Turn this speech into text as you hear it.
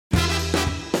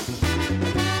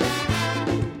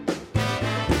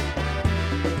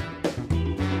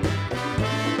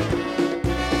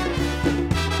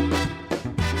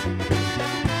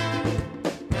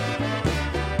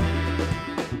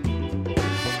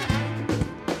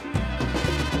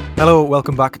Hello,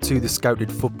 welcome back to the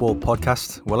Scouted Football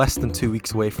Podcast. We're less than 2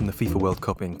 weeks away from the FIFA World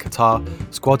Cup in Qatar.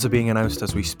 Squads are being announced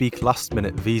as we speak,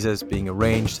 last-minute visas being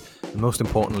arranged, and most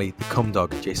importantly, the cum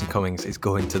dog, Jason Cummings, is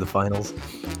going to the finals.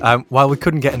 While we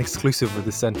couldn't get an exclusive with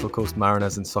the Central Coast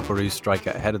Mariners and Socceroos striker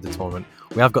ahead of the tournament,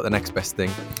 we have got the next best thing.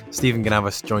 Stephen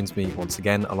Ganavas joins me once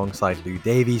again alongside Llew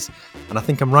Davies, and I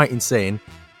think I'm right in saying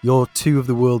you're two of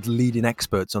the world's leading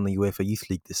experts on the UEFA Youth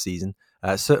League this season.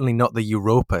 Certainly not the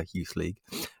Europa Youth League.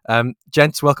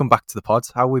 Gents, welcome back to the pod.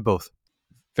 How are we both?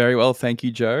 Very well, thank you,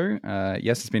 Joe.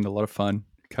 Yes, it's been a lot of fun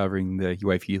covering the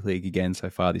UEFA Youth League again so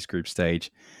far this group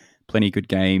stage. Plenty of good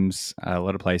games, a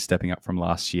lot of players stepping up from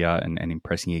last year and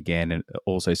impressing again, and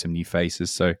also some new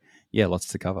faces. So, yeah, lots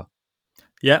to cover.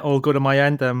 Yeah, all good on my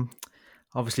end.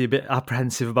 Obviously a bit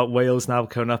apprehensive about Wales now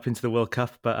coming up into the World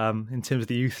Cup, but in terms of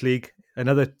the Youth League,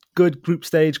 another good group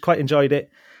stage, quite enjoyed it,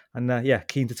 and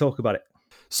keen to talk about it.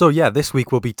 So this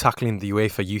week we'll be tackling the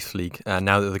UEFA Youth League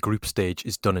now that the group stage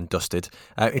is done and dusted.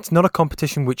 It's not a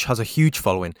competition which has a huge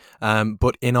following,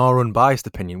 but in our unbiased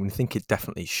opinion, we think it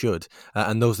definitely should.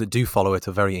 And those that do follow it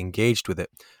are very engaged with it.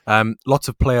 Lots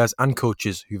of players and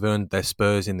coaches who've earned their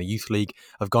spurs in the Youth League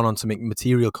have gone on to make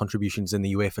material contributions in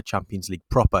the UEFA Champions League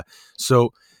proper.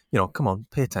 So, come on,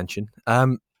 pay attention.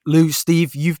 Llew,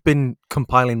 Steve, you've been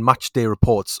compiling match day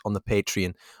reports on the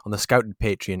Patreon, on the Scouted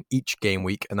Patreon, each game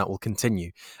week, and that will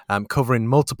continue, covering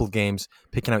multiple games,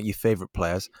 picking out your favourite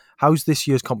players. How's this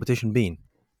year's competition been?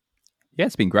 Yeah,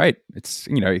 it's been great. It's,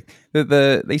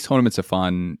 these tournaments are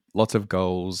fun, lots of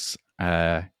goals,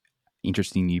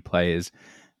 interesting new players.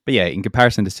 But yeah, in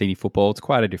comparison to senior football, it's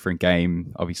quite a different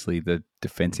game. Obviously, the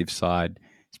defensive side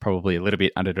is probably a little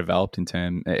bit underdeveloped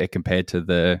compared to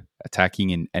the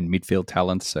attacking and midfield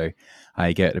talents. So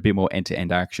you get a bit more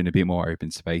end-to-end action, a bit more open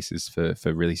spaces for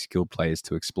really skilled players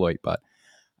to exploit. But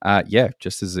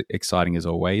just as exciting as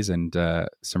always, and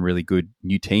some really good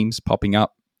new teams popping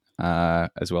up,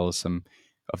 as well as some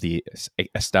of the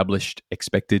established,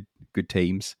 expected good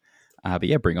teams.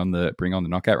 Bring on the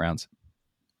knockout rounds.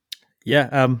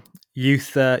 Yeah,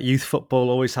 youth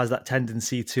football always has that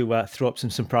tendency to throw up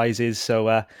some surprises.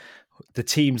 So the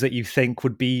teams that you think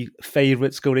would be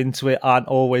favourites going into it don't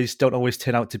always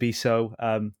turn out to be so.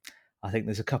 I think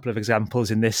there's a couple of examples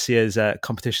in this year's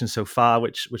competition so far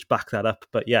which back that up.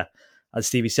 But yeah, as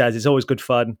Stevie says, it's always good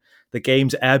fun. The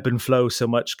games ebb and flow so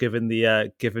much given the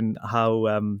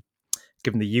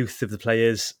youth of the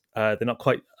players. They're not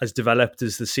quite as developed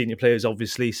as the senior players,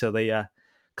 obviously, so they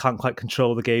can't quite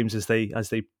control the games as they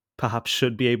perhaps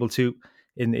should be able to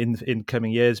in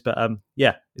coming years. But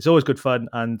it's always good fun,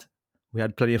 and we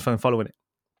had plenty of fun following it.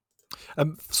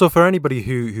 So for anybody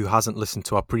who hasn't listened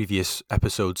to our previous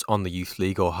episodes on the Youth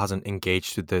League or hasn't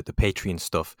engaged with the Patreon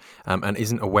stuff and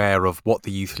isn't aware of what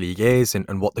the Youth League is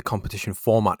and what the competition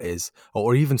format is,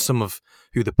 or even some of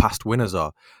who the past winners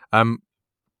are,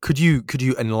 could you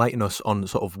enlighten us on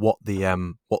sort of what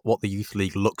the Youth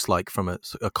League looks like from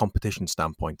a competition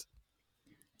standpoint?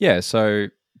 Yeah, so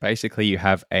basically you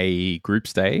have a group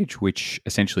stage which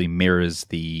essentially mirrors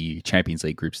the Champions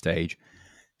League group stage.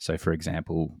 So, for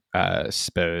example,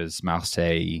 Spurs,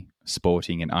 Marseille,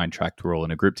 Sporting, and Eintracht were all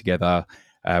in a group together,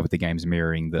 with the games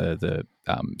mirroring the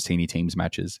senior teams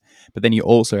matches. But then you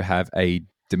also have a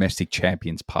domestic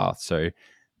champions path. So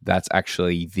that's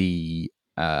actually the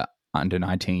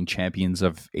under-19 champions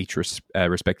of each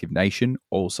respective nation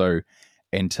also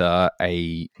enter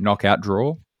a knockout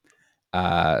draw.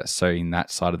 So in that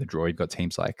side of the draw, you've got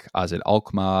teams like AZ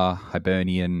Alkmaar,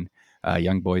 Hibernian,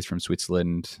 young boys from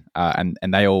Switzerland, and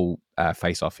they all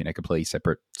face off in a completely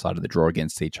separate side of the draw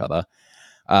against each other.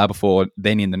 Before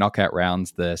then, in the knockout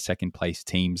rounds, the second place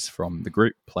teams from the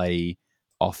group play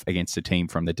off against a team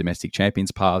from the domestic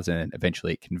champions paths, and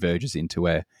eventually it converges into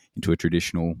a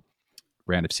traditional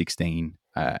round of 16,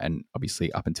 and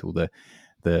obviously up until the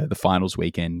finals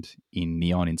weekend in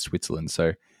Nyon in Switzerland.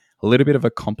 So a little bit of a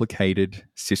complicated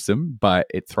system, but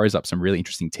it throws up some really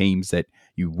interesting teams that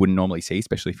you wouldn't normally see,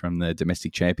 especially from the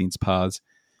domestic champions paths.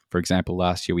 For example,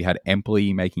 last year we had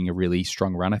Empoli making a really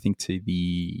strong run, I think, to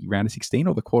the round of 16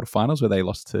 or the quarterfinals where they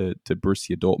lost to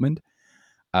Borussia Dortmund.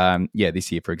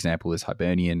 This year, for example, is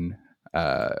Hibernian,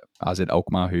 AZ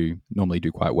Alkmaar, who normally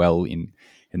do quite well in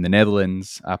the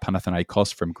Netherlands,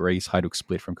 Panathinaikos from Greece, Hajduk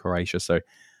Split from Croatia. So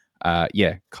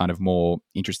kind of more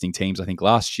interesting teams. I think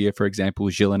last year, for example,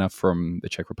 Žilina from the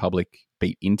Czech Republic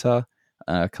beat Inter,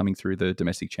 coming through the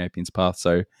domestic champions path.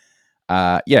 So,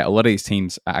 a lot of these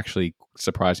teams are actually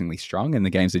surprisingly strong, and the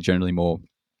games are generally more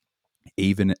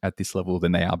even at this level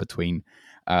than they are between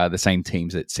the same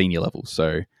teams at senior level.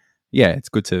 So, it's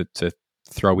good to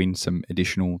throw in some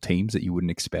additional teams that you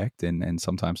wouldn't expect, and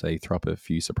sometimes they throw up a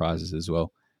few surprises as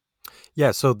well.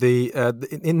 Yeah, so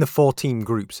in the 4-team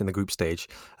groups in the group stage,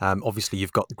 obviously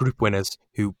you've got the group winners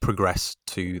who progress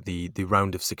to the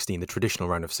round of 16, the traditional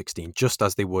round of 16, just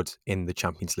as they would in the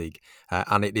Champions League.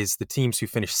 And it is the teams who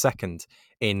finish second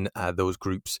in those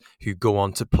groups who go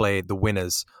on to play the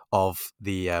winners of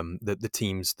the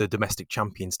teams, the domestic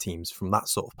champions teams from that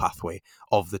sort of pathway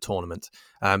of the tournament.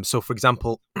 So, for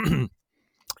example,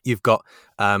 you've got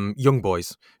young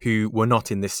boys who were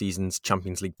not in this season's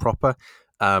Champions League proper.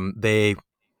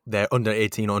 Their under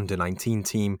 18 or under 19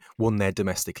 team won their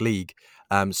domestic league,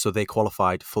 so they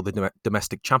qualified for the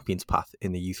domestic champions path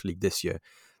in the youth league this year.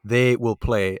 They will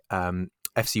play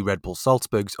FC Red Bull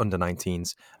Salzburg's under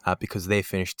 19s because they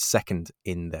finished second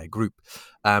in their group,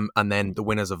 and then the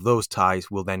winners of those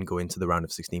ties will then go into the round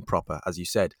of 16 proper, as you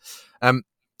said.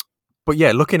 But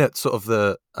yeah, looking at sort of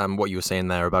the what you were saying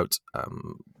there about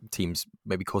teams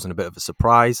maybe causing a bit of a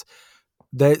surprise,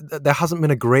 there hasn't been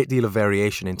a great deal of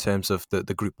variation in terms of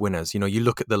the group winners. You know, you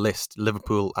look at the list: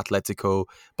 Liverpool, Atletico,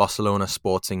 Barcelona,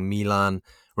 Sporting, Milan,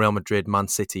 Real Madrid, Man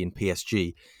City, and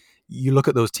PSG. You look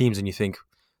at those teams and you think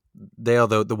they are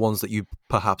the ones that you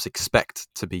perhaps expect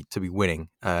to be winning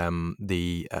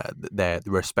their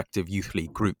respective youth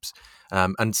league groups,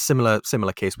 and similar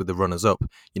case with the runners up.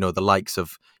 You know, the likes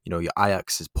of your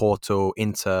Ajax's, Porto,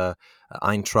 Inter,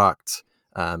 Eintracht,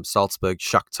 Salzburg,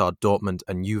 Shakhtar, Dortmund,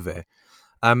 and Juve.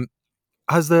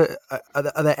 Are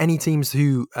there any teams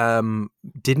who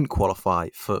didn't qualify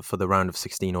for the round of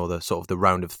 16 or the sort of the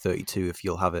round of 32, if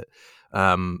you'll have it,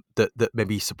 that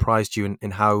maybe surprised you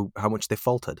in how much they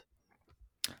faltered?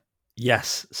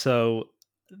 Yes. So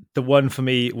the one for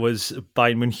me was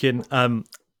Bayern München.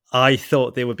 I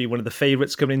thought they would be one of the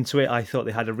favourites coming into it. I thought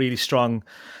they had a really strong,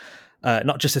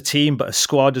 not just a team, but a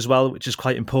squad as well, which is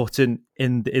quite important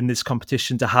in this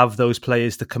competition to have those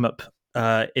players to come up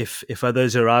if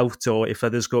others are out or if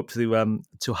others go up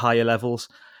to higher levels.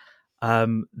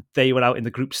 They went out in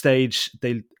the group stage.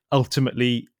 They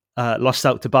ultimately lost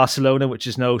out to Barcelona, which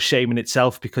is no shame in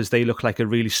itself because they look like a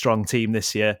really strong team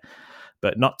this year.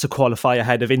 But not to qualify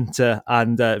ahead of Inter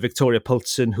and Victoria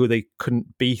Pilsen, who they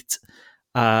couldn't beat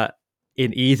in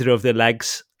either of the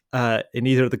legs, in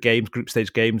either of the games, group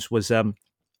stage games, was a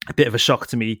bit of a shock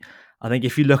to me. I think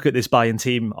if you look at this Bayern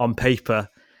team on paper,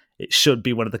 it should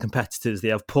be one of the competitors. They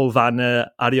have Paul Vanner,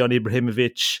 Aryon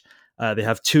Ibrahimovic. They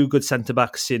have two good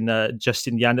centre-backs in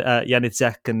Justin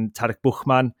Januzek and Tarek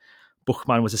Buchmann.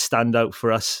 Buchmann was a standout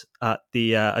for us at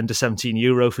the under-17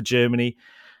 Euro for Germany,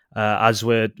 as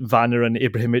were Vanner and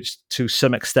Ibrahimovic to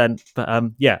some extent. But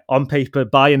on paper,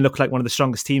 Bayern looked like one of the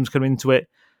strongest teams coming into it.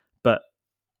 But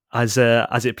as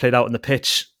it played out on the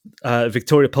pitch,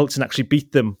 Victoria Pilsen actually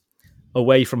beat them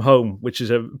away from home, which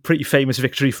is a pretty famous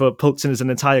victory for Pilsen as an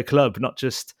entire club, not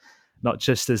just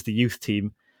as the youth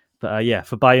team. But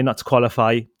for Bayern not to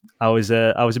qualify, I was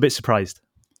a bit surprised.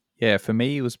 Yeah, for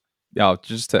me it was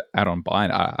just to add on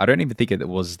Bayern. I don't even think it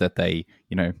was that they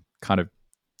kind of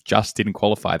just didn't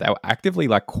qualify. They were actively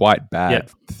quite bad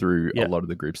through a lot of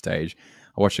the group stage.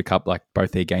 I watched a couple,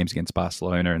 both their games against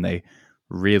Barcelona, and they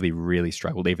really, really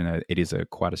struggled, even though it is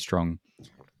quite a strong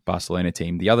Barcelona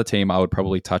team. The other team I would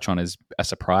probably touch on as a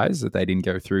surprise that they didn't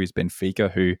go through is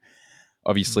Benfica, who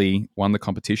obviously won the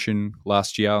competition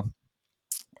last year.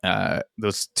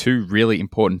 There's two really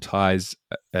important ties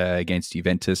against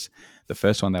Juventus. The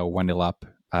first one, they were 1-0 up,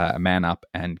 a man up,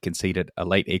 and conceded a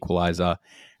late equaliser.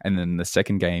 And then the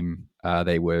second game,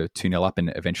 they were 2-0 up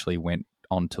and eventually went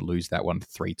on to lose that one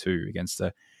 3-2 against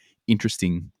a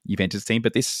interesting Juventus team.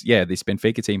 But this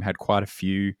Benfica team had quite a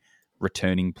few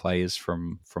returning players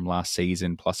from last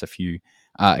season, plus a few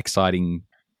exciting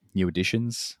new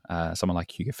additions. Someone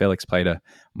like Hugo Felix played a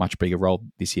much bigger role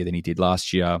this year than he did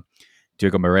last year.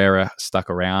 Diogo Moreira stuck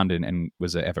around and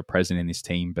was ever present in this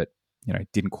team, but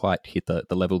didn't quite hit the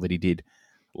level that he did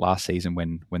last season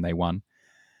when they won.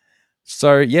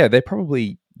 So yeah, they're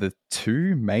probably the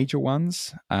two major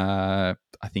ones. I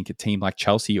think a team like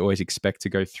Chelsea always expect to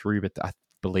go through, but I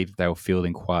believe they were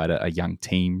fielding quite a young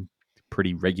team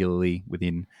pretty regularly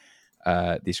within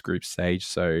this group stage.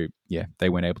 So yeah, they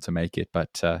weren't able to make it,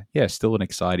 but still an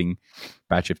exciting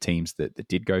batch of teams that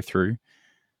did go through.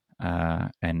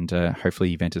 And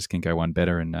hopefully Juventus can go one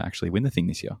better and actually win the thing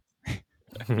this year.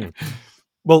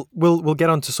 Well, we'll get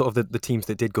on to sort of the teams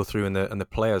that did go through and the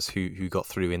players who got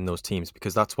through in those teams,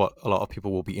 because that's what a lot of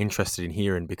people will be interested in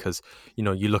hearing, because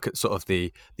you look at sort of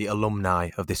the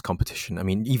alumni of this competition. I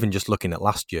mean, even just looking at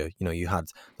last year, you had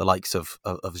the likes of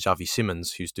Xavi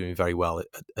Simons, who's doing very well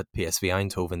at PSV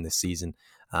Eindhoven this season.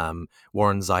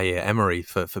 Warren Zaire-Emery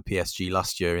for PSG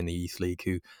last year in the Youth League,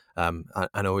 who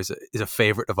I know is a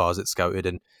favourite of ours at Scouted,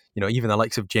 and even the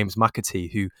likes of James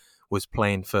McAtee, who was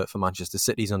playing for Manchester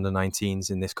City's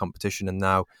under-19s in this competition, and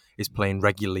now is playing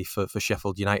regularly for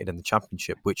Sheffield United in the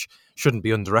Championship, which shouldn't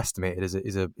be underestimated.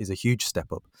 Is a huge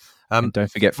step up. And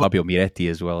don't forget Fabio Miretti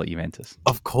as well at Juventus.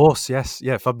 Of course, yes,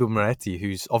 yeah, Fabio Miretti,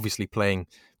 who's obviously playing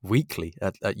weekly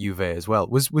at Juve as well.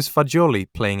 Was Fagioli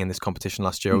playing in this competition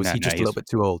last year, or was he just a little bit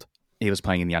too old? He was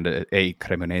playing in the under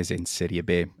Cremonese in Serie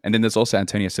B. And then there's also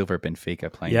Antonio Silva at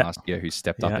Benfica playing last year, who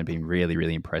stepped up and been really,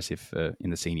 really impressive in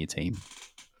the senior team.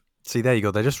 See, there you go.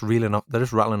 They're just rattling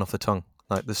off the tongue.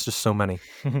 Like, there's just so many.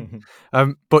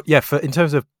 But yeah, in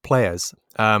terms of players,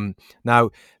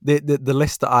 now the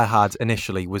list that I had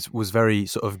initially was very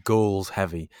sort of goals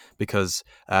heavy, because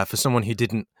for someone who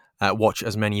didn't watch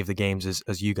as many of the games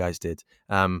as you guys did,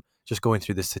 just going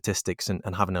through the statistics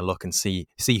and having a look and see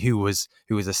who was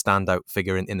a standout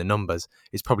figure in the numbers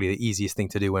is probably the easiest thing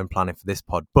to do when planning for this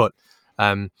pod. But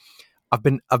I've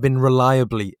been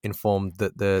reliably informed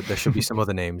that there should be some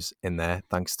other names in there,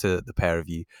 thanks to the pair of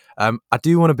you. I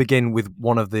do want to begin with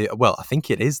one of I think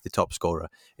it is the top scorer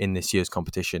in this year's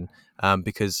competition,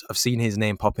 because I've seen his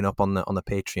name popping up on the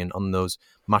Patreon on those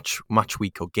match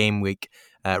week or game week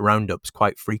roundups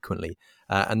quite frequently,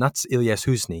 and that's Ilyas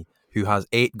Husni, who has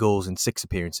 8 goals in 6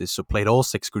 appearances, so played all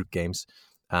 6 group games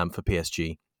for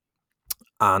PSG,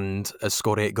 and has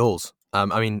scored 8 goals.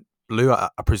 I mean, Llew, I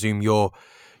presume you're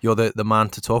the man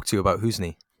to talk to about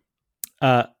Husni.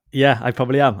 Yeah, I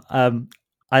probably am.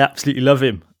 I absolutely love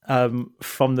him.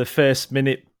 From the first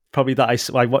minute, probably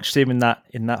that I watched him in that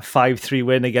 5-3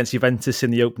 win against Juventus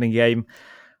in the opening game.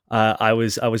 I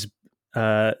was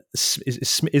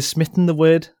is smitten the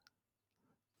word?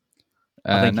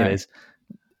 I think it is.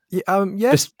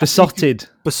 Yeah, Besotted.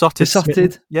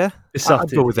 Yeah, Besotted,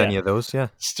 I'd go with any of those. Yeah,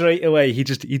 straight away he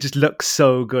just looks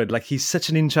so good. Like, he's such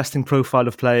an interesting profile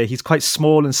of player. He's quite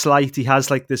small and slight. He has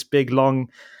like this big long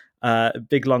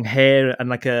hair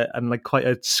and quite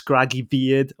a scraggy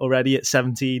beard already at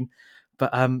 17.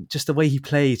 But just the way he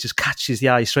plays just catches the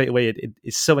eye straight away.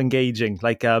 It's so engaging.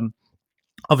 Like,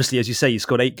 obviously, as you say, he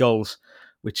scored 8 goals,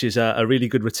 which is a really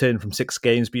good return from 6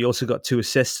 games. But he also got 2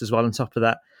 assists as well on top of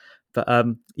that. But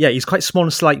yeah, he's quite small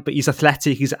and slight, but he's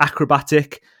athletic. He's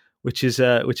acrobatic, which is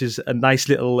a nice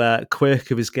little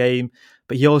quirk of his game.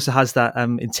 But he also has that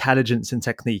intelligence and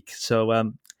technique.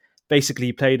 So basically,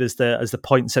 he played as the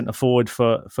point centre forward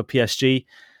for PSG.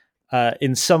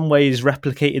 In some ways,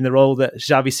 replicating the role that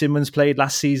Xavi Simons played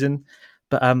last season.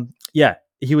 But yeah,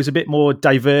 he was a bit more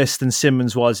diverse than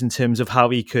Simons was in terms of how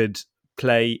he could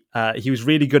play. He was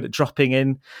really good at dropping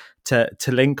in to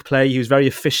link play. He was very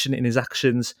efficient in his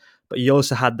actions, but he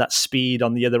also had that speed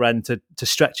on the other end to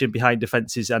stretch in behind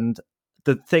defences. And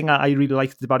the thing I really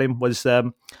liked about him was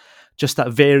just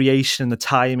that variation and the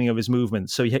timing of his movement.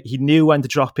 So he knew when to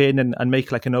drop in and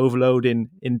make like an overload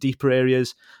in deeper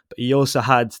areas, but he also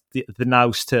had the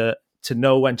nous to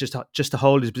know when just to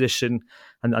hold his position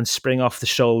and spring off the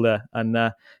shoulder. And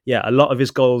yeah, a lot of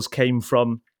his goals came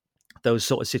from those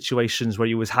sort of situations where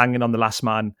he was hanging on the last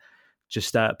man,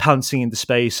 just pouncing into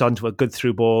space onto a good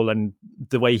through ball, and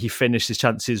the way he finished his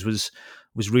chances was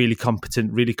really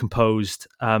competent, really composed.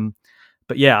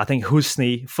 But yeah, I think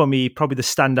Husni, for me, probably the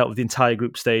standout of the entire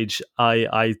group stage.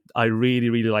 I really,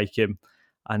 really like him.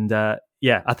 And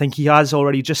yeah, I think he has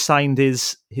already just signed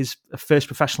his first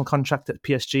professional contract at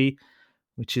PSG,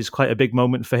 which is quite a big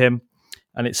moment for him.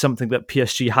 And it's something that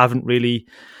PSG haven't really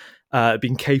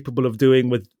been capable of doing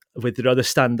with their other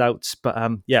standouts. But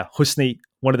yeah, Husni,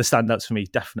 one of the standouts for me,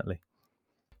 definitely.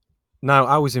 Now,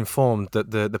 I was informed that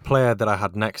the player that I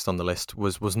had next on the list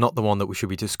was not the one that we should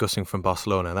be discussing from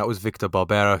Barcelona. That was Victor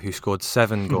Barbera, who scored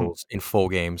 7 goals in 4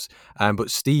 games. But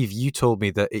Steve, you told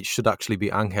me that it should actually be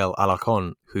Angel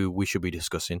Alarcon who we should be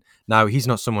discussing. Now, he's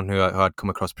not someone who I'd come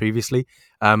across previously.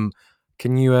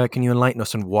 Can you enlighten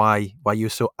us on why you're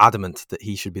so adamant that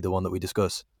he should be the one that we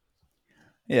discuss?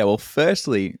 Yeah, well,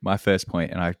 firstly, my first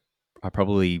point, and I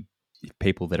probably,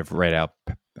 people that have read our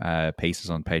pieces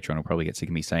on Patreon will probably get sick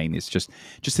of me saying this, just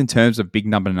in terms of big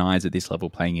number 9s at this level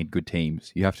playing in good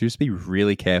teams, you have to just be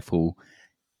really careful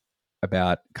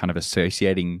about kind of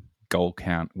associating goal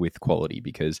count with quality,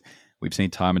 because we've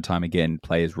seen time and time again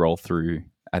players roll through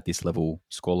at this level,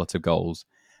 score lots of goals,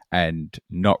 and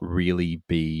not really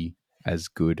be as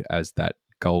good as that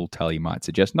goal tally might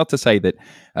suggest. Not to say that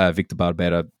Victor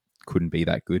Barbera couldn't be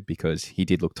that good, because he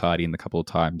did look tidy in the couple of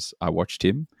times I watched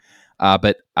him.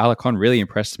 But Alarcon really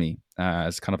impressed me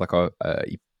as kind of like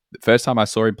the first time I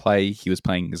saw him play, he was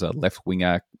playing as a left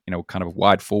winger, kind of a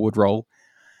wide forward role.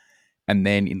 And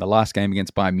then in the last game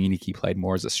against Bayern Munich, he played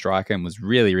more as a striker and was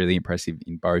really, really impressive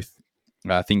in both.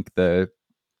 I think the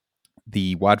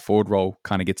the wide forward role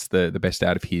kind of gets the best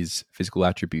out of his physical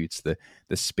attributes, the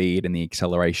speed and the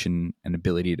acceleration and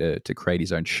ability to create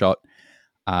his own shot.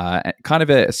 Kind of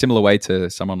a similar way to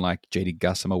someone like JD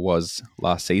Gassama was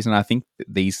last season. I think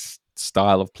these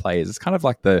style of players, it's kind of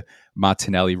like the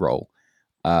Martinelli role.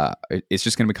 It's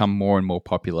just going to become more and more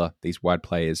popular, these wide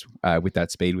players with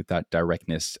that speed, with that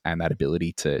directness, and that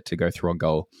ability to go through on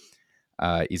goal.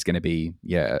 Is going to be,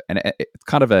 and it's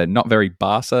kind of a not very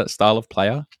Barca style of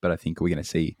player, but I think we're going to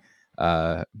see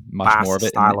much Barca more of it.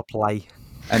 Style of play.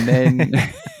 And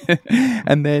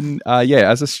then,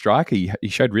 as a striker, he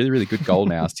showed really, really good goal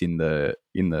now in the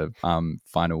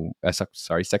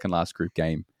second last group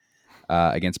game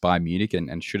against Bayern Munich,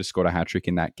 and should have scored a hat trick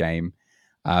in that game.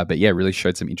 But really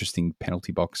showed some interesting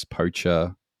penalty box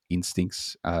poacher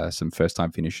instincts, some first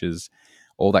time finishes,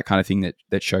 all that kind of thing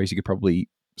that shows he could probably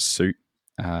suit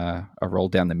a role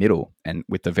down the middle. And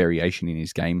with the variation in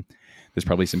his game, there's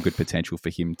probably some good potential for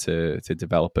him to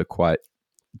develop a quite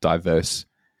diverse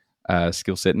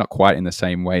skill set, not quite in the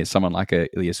same way as someone like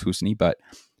Ilyas Husni, but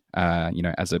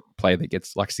as a player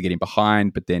that likes to get in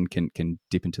behind, but then can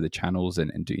dip into the channels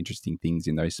and do interesting things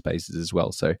in those spaces as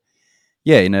well. So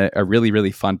in a really,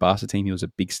 really fun Barca team, he was a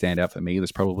big standout for me.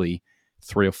 There's probably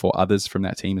 3 or 4 others from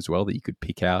that team as well that you could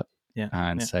pick out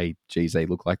and say, geez, they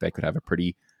look like they could have a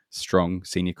pretty strong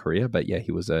senior career. But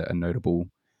he was a notable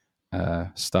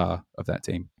star of that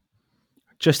team.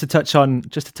 Just to touch on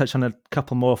a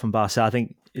couple more from Barca, I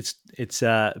think it's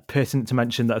pertinent to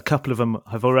mention that a couple of them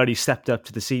have already stepped up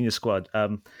to the senior squad.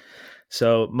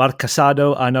 So Marc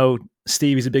Casado, I know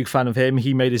Stevie's a big fan of him.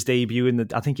 He made his debut in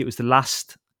I think it was the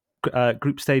last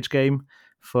group stage game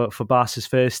for Barca's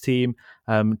first team.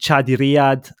 Chadi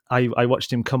Riyad, I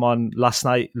watched him come on last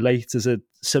night late as a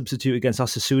substitute against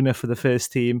Osasuna for the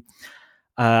first team.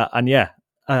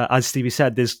 As Stevie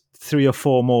said, there's 3 or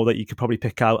 4 more that you could probably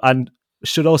pick out. And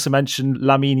should also mention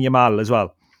Lamine Yamal as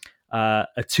well, a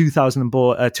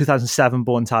 2007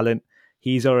 born talent.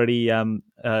 He's already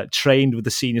trained with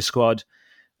the senior squad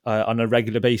on a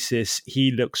regular basis.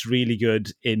 He looks really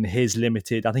good in his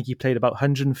limited. I think he played about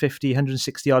 150,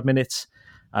 160 odd minutes.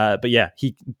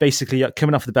 He basically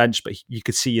coming off the bench, but you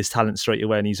could see his talent straight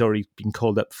away, and he's already been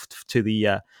called up to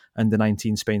the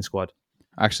under-19 Spain squad.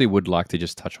 I actually would like to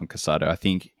just touch on Casado. I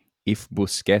think if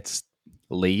Busquets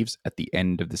leaves at the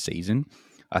end of the season,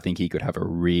 I think he could have a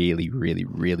really, really,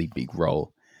 really big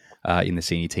role in the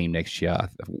senior team next year.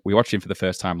 We watched him for the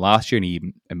first time last year, and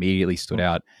he immediately stood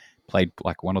out, played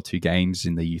like 1 or 2 games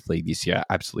in the youth league this year,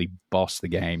 absolutely bossed the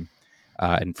game,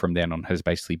 and from then on has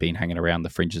basically been hanging around the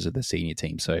fringes of the senior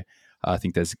team. So I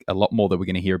think there's a lot more that we're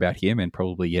going to hear about him, and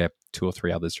probably 2 or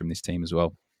 3 others from this team as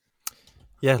well.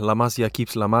 Yeah, La Masia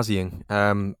keeps La Masiaing,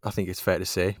 I think it's fair to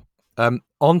say.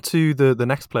 On to the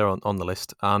next player on the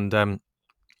list, and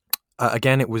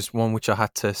again, it was one which I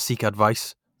had to seek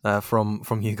advice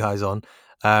from you guys on,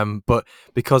 but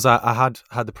because I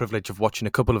had the privilege of watching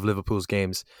a couple of Liverpool's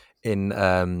games in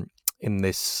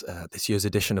this year's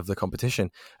edition of the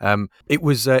competition, it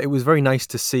was very nice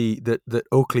to see that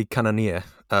Oakley Kanania,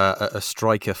 a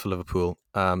striker for Liverpool,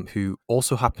 who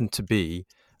also happened to be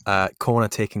corner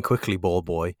taking quickly ball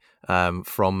boy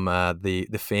from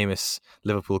the famous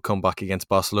Liverpool comeback against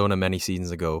Barcelona many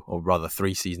seasons ago, or rather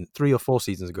 3 or 4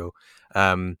 seasons ago,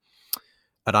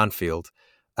 at Anfield.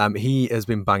 He has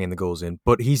been banging the goals in,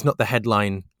 but he's not the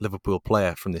headline Liverpool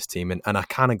player from this team, and I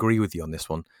can agree with you on this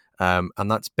one.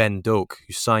 And that's Ben Doak,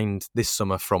 who signed this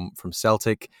summer from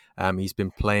Celtic. He's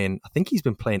been playing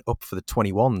up for the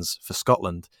 21s for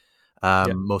Scotland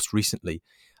most recently,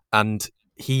 and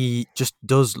he just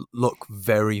does look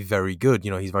very, very good.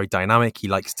 He's very dynamic. He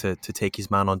likes to take his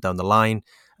man on down the line.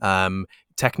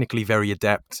 Technically very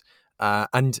adept.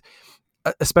 And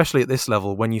especially at this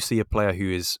level, when you see a player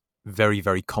who is very,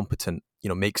 very competent,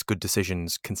 makes good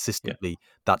decisions consistently,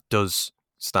 that does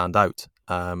stand out.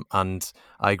 And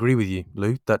I agree with you,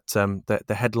 Llew, that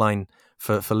the headline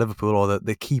for Liverpool, or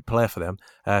the key player for them,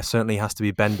 certainly has to be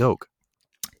Ben Doak.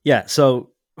 Yeah, so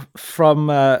from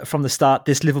the start,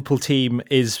 this Liverpool team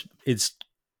is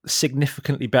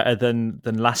significantly better than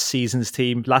last season's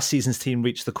team. Last season's team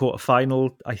reached the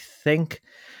quarterfinal, I think,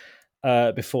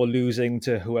 before losing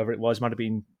to whoever it was. Might have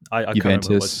been I can't remember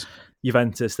who it was.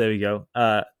 Juventus. There we go.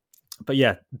 But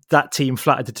that team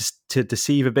flattered to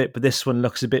deceive a bit, but this one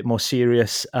looks a bit more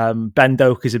serious. Ben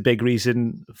Doak is a big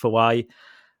reason for why.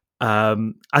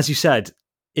 As you said,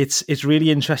 it's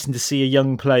really interesting to see a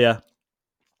young player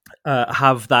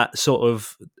have that sort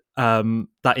of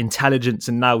that intelligence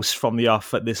and nous from the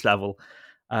off at this level.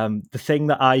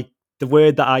 The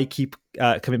word that I keep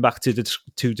coming back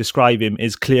to describe him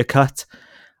is clear cut.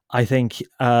 I think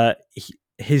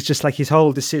his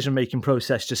whole decision making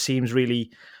process just seems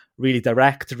really, really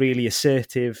direct, really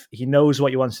assertive. He knows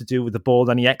what he wants to do with the ball,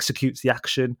 and he executes the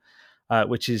action,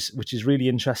 which is really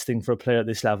interesting for a player at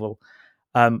this level.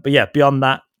 But yeah, beyond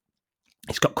that,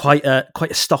 he's got quite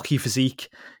a stocky physique,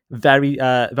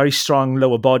 very strong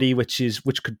lower body, which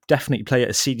could definitely play at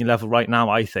a senior level right now,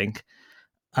 I think.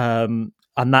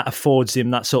 And that affords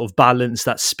him that sort of balance,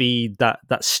 that speed,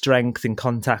 that strength in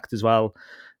contact as well,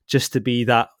 just to be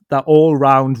that all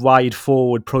round wide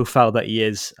forward profile that he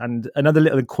is. And another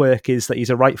little quirk is that he's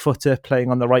a right footer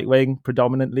playing on the right wing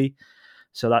predominantly,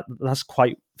 so that's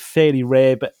quite fairly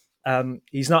rare. But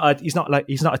he's not a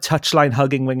touchline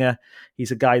hugging winger.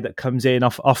 He's a guy that comes in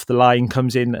off the line,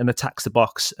 comes in and attacks the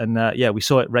box. And we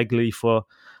saw it regularly for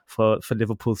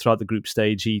Liverpool throughout the group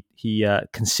stage. He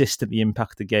consistently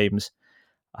impacted games.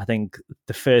 I think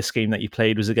the first game that he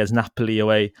played was against Napoli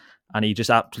away, and he just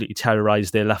absolutely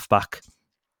terrorised their left back.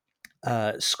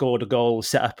 Scored a goal,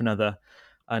 set up another,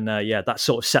 and that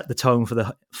sort of set the tone for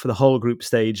the whole group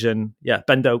stage. And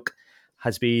Ben Doak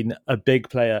has been a big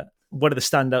player, one of the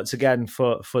standouts again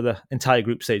for the entire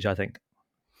group stage, I think.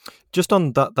 Just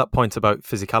on that point about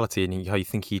physicality and how you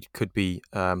think he could be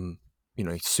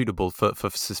suitable for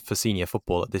senior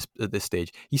football at this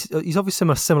stage. He's obviously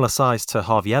a similar size to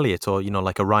Harvey Elliott, or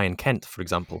like a Ryan Kent, for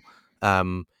example,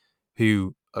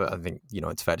 who I think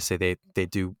it's fair to say they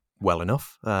do well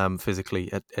enough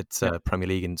physically at Premier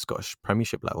League and Scottish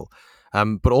Premiership level.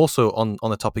 But also on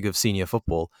the topic of senior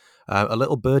football, a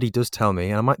little birdie does tell me,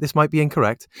 and this might be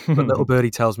incorrect, but a little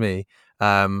birdie tells me,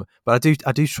 but I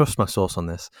do trust my source on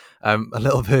this. A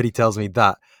little birdie tells me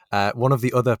that one of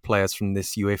the other players from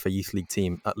this UEFA Youth League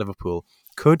team at Liverpool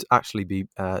could actually be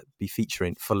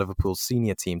featuring for Liverpool's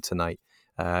senior team tonight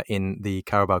in the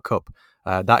Carabao Cup.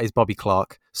 That is Bobby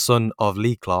Clark, son of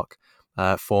Lee Clark,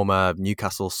 former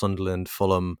Newcastle, Sunderland,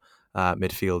 Fulham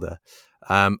midfielder.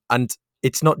 And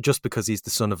it's not just because he's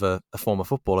the son of a former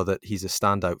footballer that he's a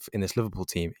standout in this Liverpool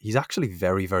team. He's actually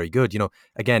very, very good.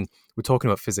 Again, we're talking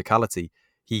about physicality.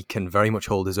 He can very much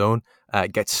hold his own,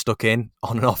 gets stuck in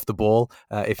on and off the ball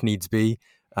if needs be.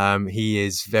 He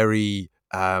is very...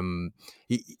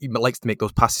 he likes to make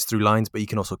those passes through lines, but he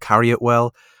can also carry it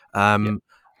well.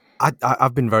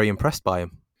 I've been very impressed by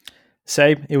him.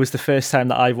 Same. It was the first time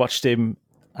that I watched him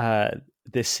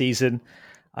this season.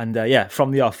 And from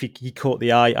the off, he caught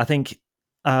the eye. I think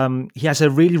he has a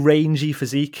really rangy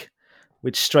physique,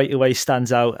 which straight away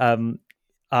stands out.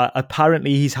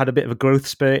 Apparently, he's had a bit of a growth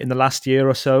spurt in the last year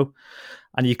or so.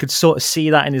 And you could sort of see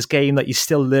that in his game, that he's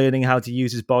still learning how to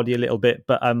use his body a little bit.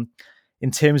 But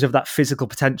in terms of that physical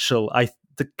potential,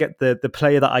 the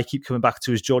player that I keep coming back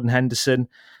to is Jordan Henderson.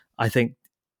 I think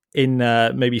in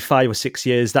maybe 5 or 6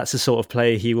 years, that's the sort of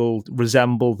player he will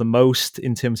resemble the most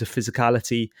in terms of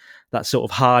physicality, that sort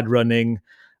of hard running,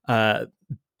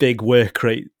 big work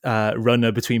rate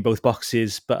runner between both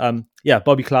boxes. But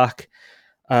Bobby Clark,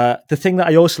 the thing that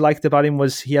I also liked about him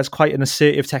was he has quite an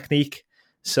assertive technique.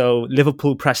 So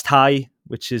Liverpool pressed high,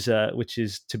 which is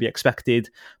to be expected.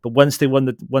 But once they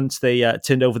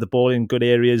turned over the ball in good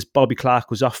areas, Bobby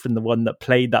Clark was often the one that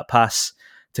played that pass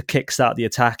to kickstart the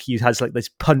attack. He has like this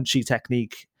punchy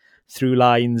technique through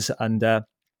lines, and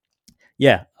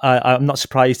I'm not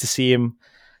surprised to see him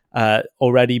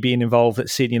already being involved at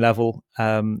senior level.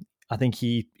 I think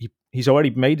he's already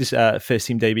made his first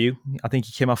team debut. I think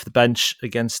he came off the bench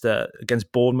against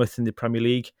Bournemouth in the Premier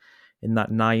League in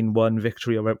that 9-1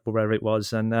 victory or wherever it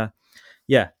was. And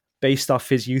based off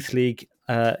his youth league,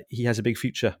 he has a big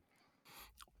future.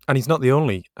 And he's not the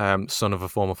only son of a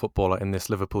former footballer in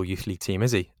this Liverpool Youth League team,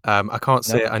 is he? I can't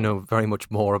say I know very much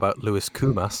more about Lewis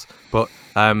Koumas, but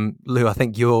Llew, I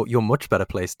think you're much better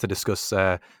placed to discuss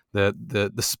the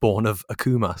spawn of a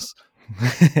Koumas.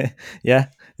 Yeah,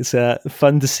 it's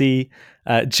fun to see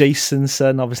Jason's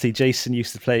son. Obviously, Jason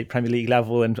used to play Premier League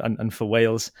level and for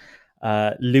Wales.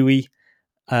 Louis,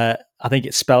 I think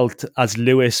it's spelled as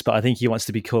Lewis, but I think he wants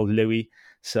to be called Louis.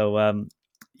 So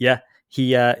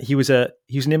He was an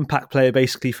impact player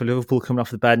basically for Liverpool coming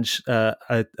off the bench,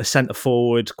 a centre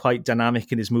forward, quite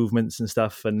dynamic in his movements and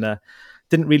stuff, and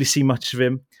didn't really see much of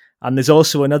him. And there's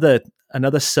also another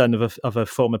son of a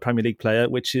former Premier League player,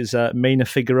 which is Maina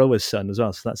Figueroa's son as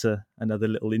well. So that's another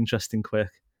little interesting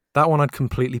quirk. That one had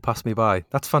completely passed me by.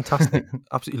 That's fantastic.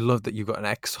 Absolutely love that you've got an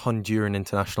ex-Honduran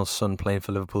international son playing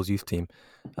for Liverpool's youth team.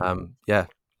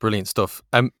 Brilliant stuff.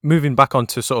 Moving back on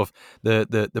to sort of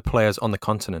the players on the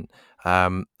continent,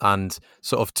 and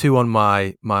sort of two on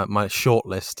my short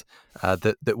list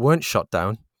that weren't shot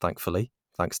down, thankfully,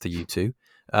 thanks to you two,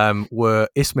 were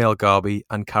Ismail Garbi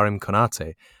and Karim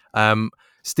Konate.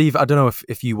 Steve, I don't know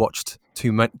if you watched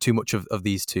too much of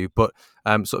these two, but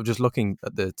sort of just looking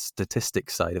at the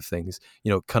statistics side of things,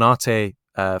 Konate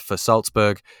for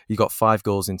Salzburg, he got 5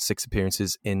 goals in 6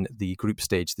 appearances in the group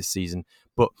stage this season,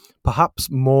 but perhaps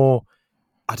more.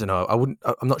 I don't know.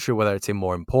 I'm not sure whether it's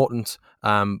more important,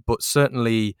 but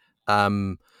certainly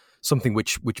something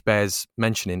which bears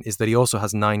mentioning is that he also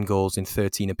has 9 goals in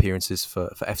 13 appearances for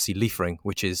FC Liefering,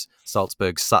 which is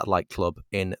Salzburg's satellite club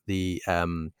in the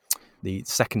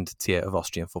second tier of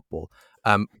Austrian football.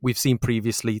 We've seen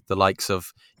previously the likes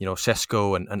of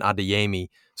Šeško and Adeyemi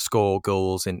score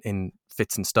goals in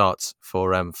fits and starts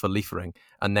for Liefering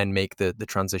and then make the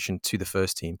transition to the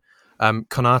first team.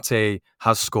 Konate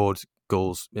has scored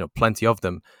goals, plenty of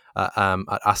them at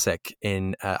ASEC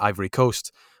in Ivory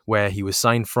Coast, where he was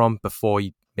signed from before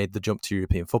he made the jump to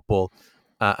European football,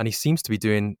 and he seems to be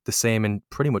doing the same in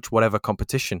pretty much whatever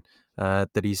competition that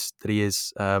he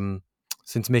is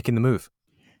since making the move.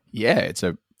 Yeah, it's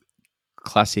a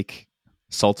classic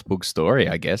Salzburg story,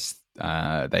 I guess.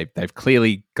 They've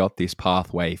clearly got this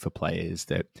pathway for players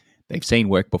that they've seen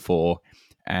work before,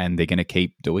 and they're going to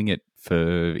keep doing it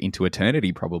into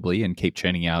eternity probably, and keep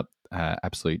churning out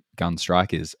absolute gun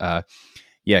strikers.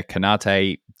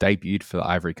 Konate debuted for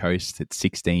Ivory Coast at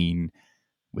 16,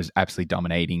 was absolutely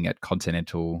dominating at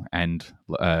continental and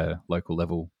local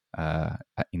level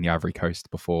in the Ivory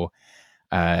Coast before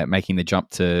making the jump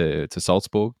to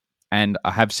Salzburg. And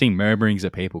I have seen murmurings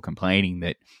of people complaining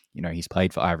that he's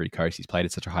played for Ivory Coast, he's played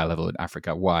at such a high level in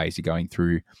Africa. Why is he going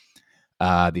through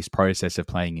this process of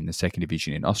playing in the second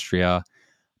division in Austria?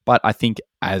 But I think,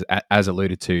 as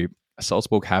alluded to,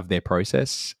 Salzburg have their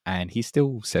process, and he's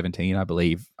still 17, I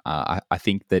believe. I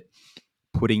think that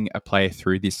putting a player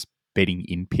through this bedding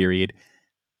in period,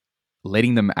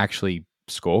 letting them actually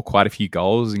score quite a few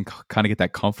goals and kind of get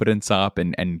that confidence up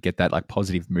and get that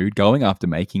positive mood going after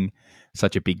making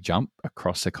such a big jump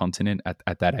across the continent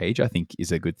at that age, I think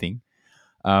is a good thing.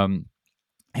 And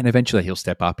eventually he'll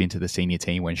step up into the senior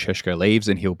team when Šeško leaves,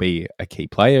 and he'll be a key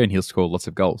player and he'll score lots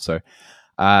of goals. So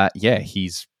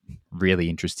he's really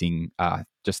interesting.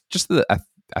 Just the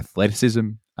athleticism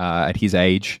at his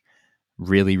age.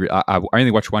 Really, I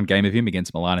only watched one game of him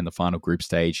against Milan in the final group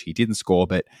stage. He didn't score,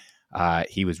 but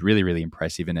he was really, really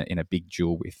impressive in a big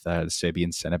duel with the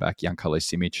Serbian centre back Janko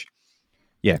Simic.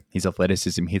 Yeah, his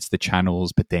athleticism hits the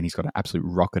channels, but then he's got an absolute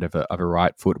rocket of a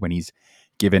right foot when he's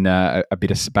given a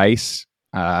bit of space.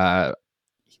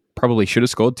 Probably should have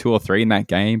scored 2 or 3 in that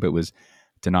game, but was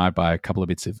denied by a couple of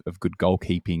bits of good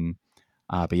goalkeeping.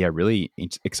 But yeah, really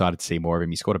excited to see more of him.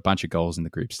 He scored a bunch of goals in the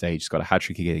group stage. He's got a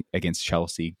hat-trick against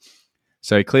Chelsea.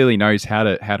 So he clearly knows how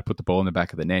to put the ball in the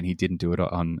back of the net. He didn't do it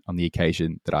on the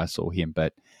occasion that I saw him.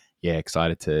 But yeah,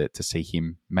 excited to see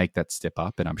him make that step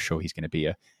up. And I'm sure he's going to be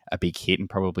a big hit and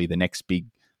probably the next big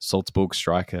Salzburg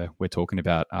striker we're talking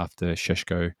about after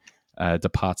Šeško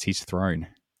departs his throne.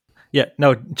 Yeah,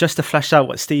 no, just to flesh out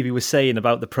what Stevie was saying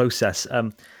about the process.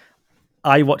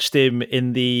 I watched him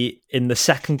in the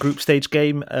second group stage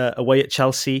game away at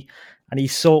Chelsea, and he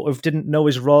sort of didn't know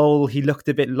his role. He looked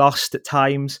a bit lost at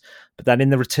times, but then in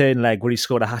the return leg where he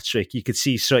scored a hat-trick, you could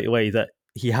see straight away that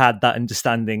he had that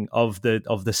understanding of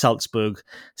the Salzburg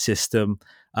system.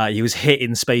 He was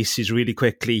hitting spaces really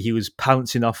quickly. He was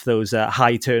pouncing off those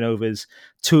high turnovers.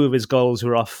 2 of his goals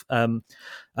were off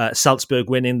Salzburg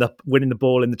winning the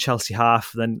ball in the Chelsea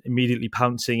half, then immediately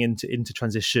pouncing into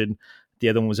transition. The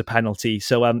other one was a penalty.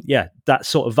 So that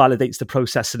sort of validates the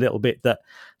process a little bit.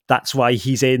 That's why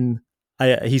he's in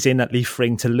at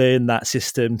Liefering, to learn that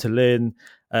system, to learn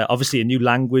obviously a new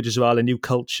language as well, a new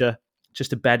culture, just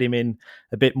to bed him in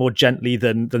a bit more gently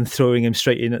than throwing him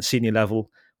straight in at senior level,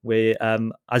 where,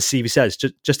 as Stevie says,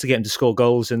 just to get him to score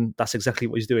goals, and that's exactly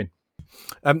what he's doing.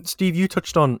 Steve, you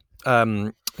touched on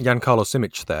Janko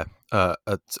Simic there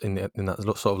in that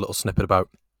sort of little snippet about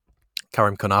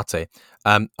Karim Konate,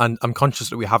 and I'm conscious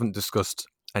that we haven't discussed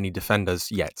any defenders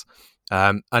yet.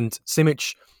 And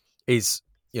Simic is,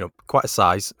 quite a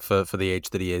size for the age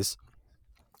that he is.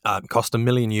 Cost €1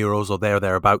 million or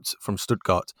thereabouts from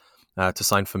Stuttgart to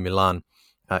sign for Milan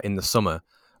in the summer,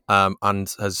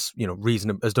 and has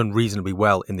done reasonably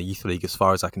well in the youth league as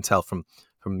far as I can tell from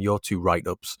your 2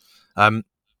 write-ups.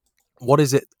 What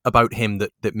is it about him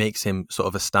that makes him sort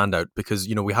of a standout? Because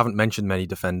we haven't mentioned many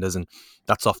defenders, and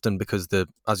that's often because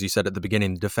as you said at the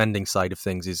beginning, the defending side of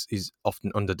things is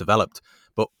often underdeveloped.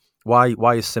 But why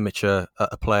is Simic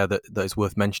a player that is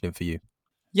worth mentioning for you?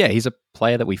 Yeah, he's a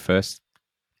player that we first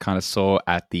kind of saw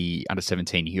at the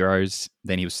under-17 Euros.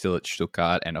 Then he was still at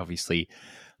Stuttgart, and obviously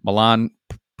Milan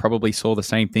probably saw the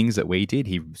same things that we did.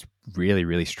 He was really,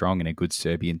 really strong in a good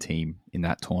Serbian team in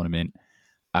that tournament.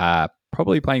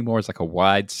 probably playing more as like a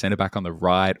wide centre back on the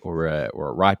right or a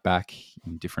right back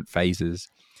in different phases.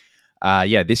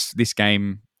 This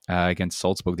game against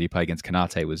Salzburg that he played against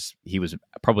Kanate was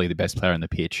probably the best player on the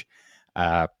pitch.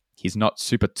 He's not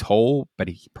super tall, but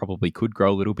he probably could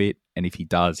grow a little bit. And if he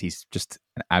does, he's just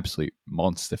an absolute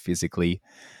monster physically.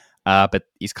 But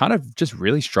he's kind of just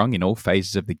really strong in all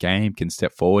phases of the game, can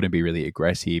step forward and be really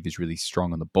aggressive, is really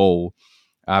strong on the ball.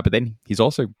 But then he's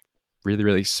also really,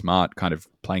 really smart, kind of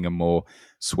playing a more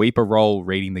sweeper role,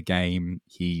 reading the game.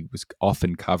 He was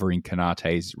often covering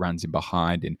Kanate's runs in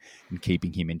behind and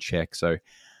keeping him in check. So,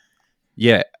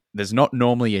 yeah, there's not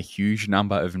normally a huge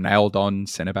number of nailed-on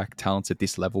centre-back talents at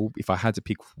this level. If I had to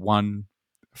pick one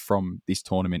from this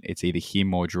tournament, it's either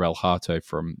him or Jarell Hato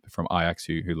from Ajax,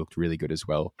 who looked really good as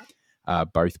well.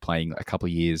 Both playing a couple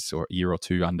of years or a year or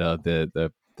two under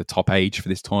the top age for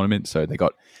this tournament, so they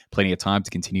got plenty of time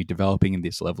to continue developing in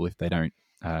this level if they don't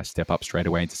step up straight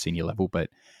away into senior level. But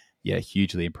yeah,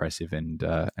 hugely impressive and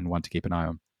one to keep an eye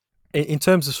on. In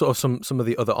terms of sort of some of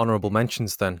the other honourable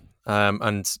mentions then,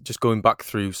 and just going back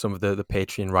through some of the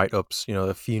Patreon write-ups,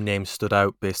 a few names stood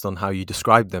out based on how you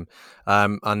described them.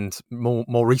 And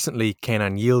more recently,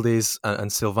 Kenan Yildiz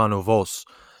and Silvano Vos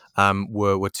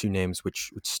were two names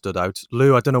which stood out.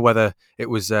 Llew, I don't know whether it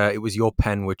was your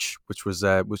pen which was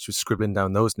scribbling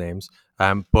down those names,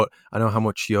 but I know how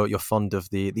much you're fond of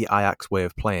the Ajax way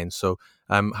of playing. So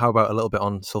how about a little bit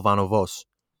on Silvano Vos?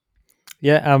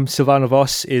 Yeah, Silvano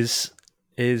Vos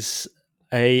is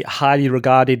a highly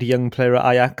regarded young player at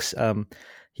Ajax.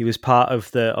 He was part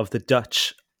of the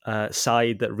Dutch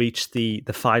side that reached the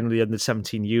final of the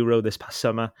under-17 Euro this past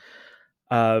summer.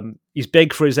 He's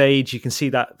big for his age. You can see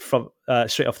that from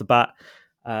straight off the bat.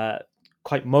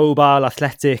 Quite mobile,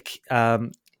 athletic.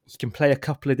 He can play a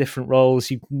couple of different roles.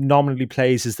 He nominally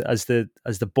plays as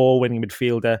the ball-winning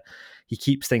midfielder. He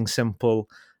keeps things simple.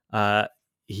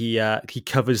 He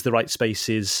covers the right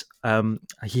spaces.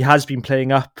 He has been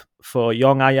playing up for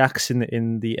young Ajax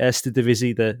in the Eerste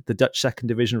Divisie, the Dutch second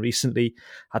division recently.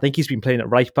 I think he's been playing at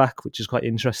right back, which is quite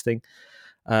interesting.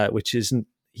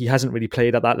 He hasn't really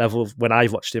played at that level when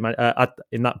I've watched him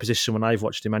in that position when I've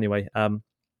watched him anyway.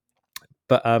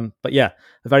 But yeah,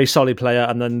 a very solid player.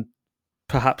 And then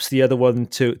perhaps the other one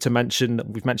to mention,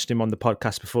 we've mentioned him on the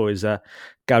podcast before, is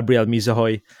Gabriel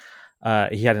Mizahoy.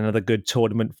 He had another good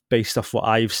tournament based off what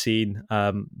I've seen.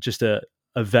 Just a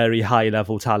very high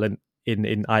level talent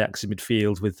in Ajax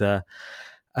midfield with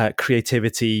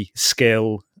creativity,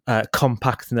 skill,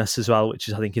 compactness as well,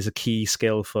 which I think is a key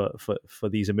skill for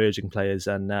these emerging players.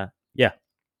 And yeah,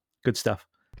 good stuff.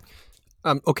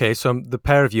 Okay, so the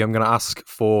pair of you, I'm going to ask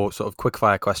for sort of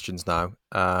quick-fire questions now,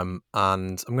 and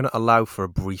I'm going to allow for a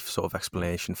brief sort of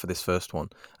explanation for this first one,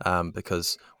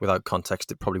 because without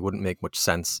context, it probably wouldn't make much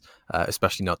sense,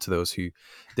 especially not to those who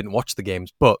didn't watch the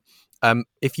games. But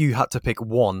if you had to pick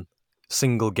one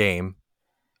single game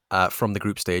from the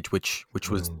group stage, which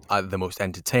was either the most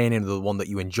entertaining or the one that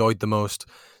you enjoyed the most,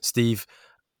 Steve,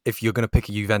 if you're going to pick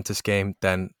a Juventus game,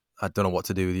 then I don't know what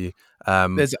to do with you.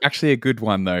 There's actually a good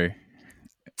one, though.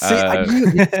 See,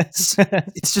 it's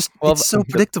just it's so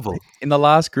predictable. In the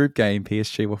last group game,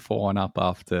 PSG were 4-1 up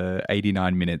after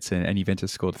 89 minutes, and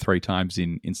Juventus scored 3 times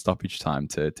in stoppage time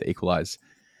to equalise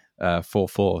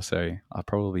 4-4. So I'll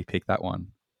probably pick that one.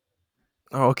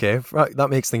 Oh, okay. Right, that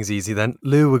makes things easy then.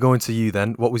 Llew, we're going to you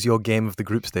then. What was your game of the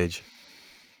group stage?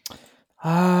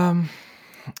 The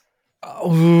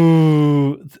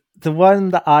one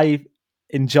that I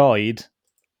enjoyed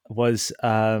was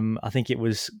I think it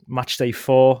was match day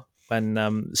 4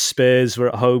 when Spurs were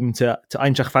at home to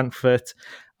Eintracht Frankfurt.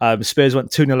 Spurs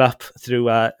went 2-0 up through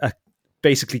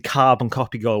basically carbon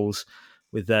copy goals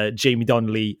with Jamie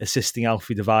Donnelly assisting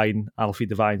Alfie Devine. Alfie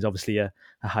Devine's obviously a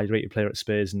high-rated player at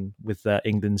Spurs and with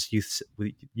England's youth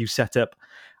setup.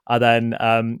 And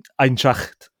then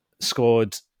Eintracht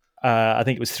scored, I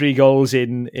think it was 3 goals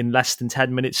in less than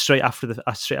 10 minutes straight after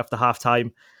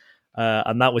half-time.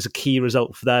 And that was a key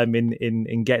result for them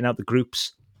in getting out the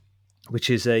groups, which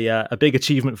is a big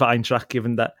achievement for Eintracht,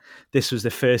 given that this was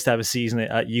their first ever season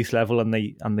at youth level, and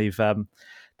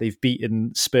they've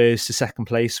beaten Spurs to second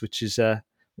place, which is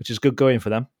good going for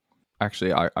them.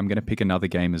 Actually, I'm going to pick another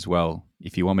game as well.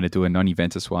 If you want me to do a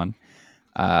non-Juventus one,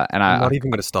 and I'm not even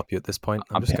going to stop you at this point.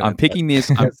 I'm picking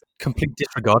this. Complete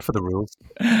disregard for the rules.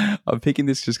 I'm picking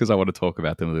this just because I want to talk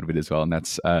about them a little bit as well, and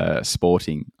that's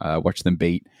Sporting. Watch them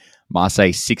beat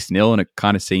Marseille 6-0, and it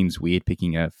kind of seems weird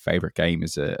picking a favourite game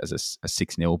as a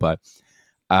 6-0, but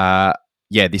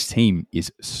this team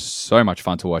is so much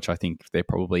fun to watch. I think they're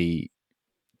probably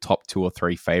top 2 or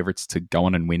 3 favourites to go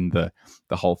on and win the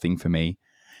whole thing for me.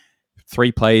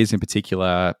 3 players in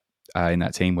particular in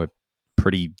that team were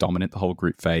pretty dominant the whole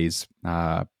group phase,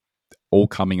 all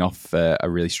coming off a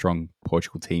really strong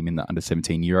Portugal team in the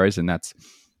under-17 Euros, and that's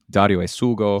Dario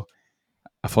Sugo,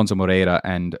 Afonso Moreira,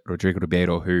 and Rodrigo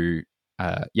Ribeiro, who,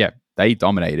 they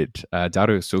dominated.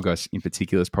 Dario Sugo in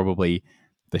particular is probably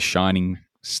the shining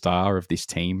star of this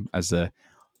team as a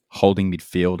holding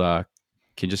midfielder,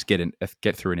 can just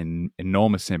get through an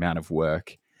enormous amount of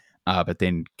work, but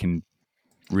then can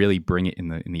really bring it in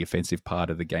the offensive part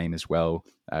of the game as well.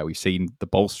 We've seen the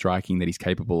ball striking that he's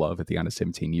capable of at the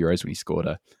under-17 Euros when he scored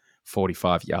a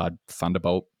 45-yard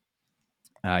thunderbolt.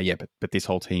 But this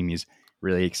whole team is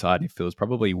really exciting. If there was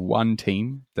probably one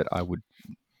team that I would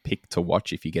pick to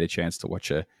watch if you get a chance to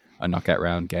watch a knockout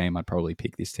round game, I'd probably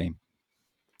pick this team.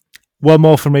 One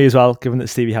more from me as well, given that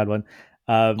Stevie had one.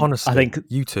 Honestly, I think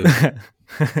you two.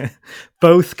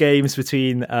 Both games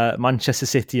between Manchester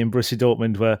City and Borussia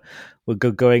Dortmund were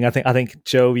good going. I think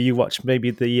Joe, you watched maybe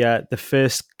the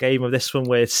first game of this one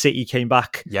where City came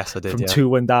back. Yes, I did. From yeah.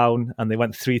 2-1 down, and they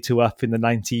went 3-2 up in the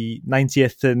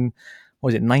 90th and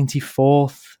what was it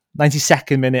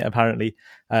 92nd minute apparently,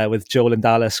 with Joel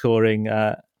Ndala scoring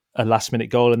a last minute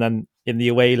goal, and then in the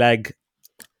away leg.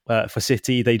 For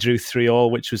City, they drew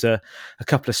 3-3, which was a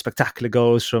couple of spectacular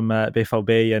goals from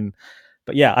BVB.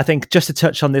 But yeah, I think just to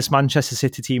touch on this Manchester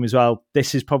City team as well,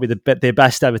 this is probably their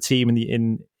best ever team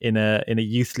in a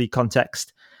youth league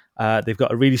context. They've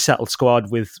got a really settled squad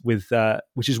with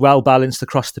which is well balanced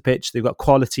across the pitch. They've got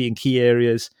quality in key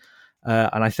areas,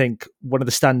 and I think one of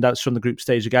the standouts from the group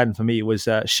stage again for me was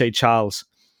Shea Charles.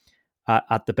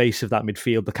 At the base of that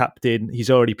midfield, the captain. He's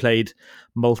already played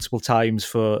multiple times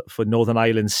for Northern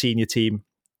Ireland's senior team.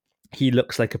 He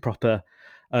looks like a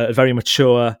very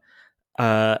mature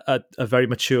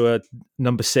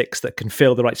number 6 that can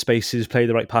fill the right spaces, play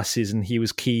the right passes, and he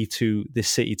was key to this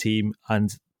City team.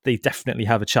 And they definitely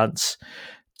have a chance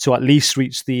to at least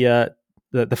reach the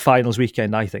finals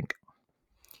weekend, I think.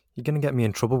 You're going to get me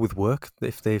in trouble with work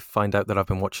if they find out that I've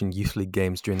been watching youth league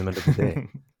games during the middle of the day.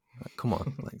 Come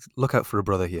on, look out for a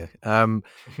brother here.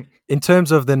 In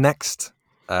terms of the next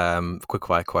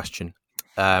quickfire question,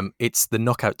 it's the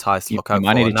knockout ties to look out for.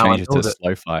 I need to change it to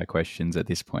slow fire questions at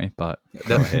this point, but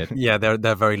go ahead. Yeah,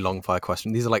 they're very long fire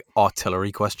questions. These are like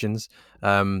artillery questions,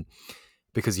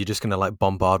 because you're just going to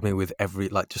bombard me with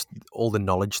just all the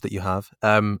knowledge that you have.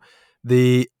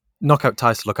 The knockout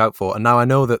ties to look out for, and now I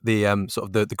know that the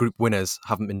the group winners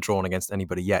haven't been drawn against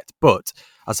anybody yet, but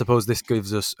I suppose this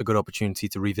gives us a good opportunity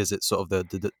to revisit sort of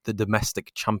the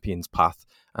domestic champions path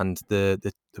and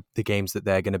the games that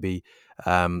they're going to be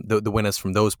the winners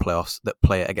from those playoffs that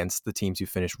play against the teams who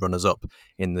finish runners up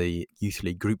in the youth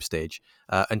league group stage,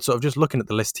 and sort of just looking at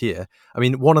the list here, I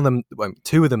mean,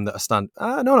 three of them that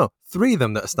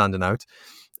are standing out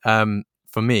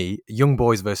for me: Young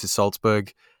Boys versus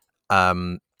Salzburg,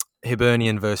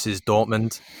 Hibernian versus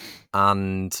Dortmund,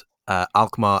 and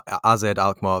AZ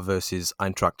Alkmaar versus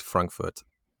Eintracht Frankfurt.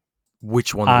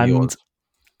 Which one are yours?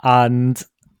 And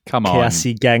come on,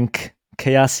 KRC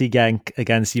Genk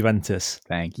against Juventus.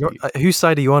 Thank you. Whose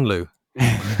side are you on, Llew?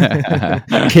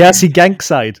 KRC Genk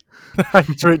side.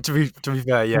 to be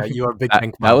fair, yeah, you are a big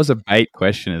Genk man. That was a bait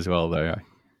question as well, though.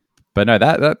 But no,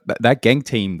 that Genk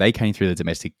team, they came through the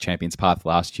domestic champions path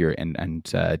last year and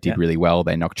did really well.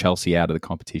 They knocked Chelsea out of the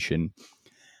competition.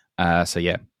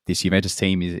 This Juventus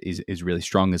team is really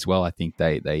strong as well. I think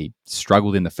they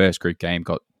struggled in the first group game,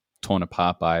 got torn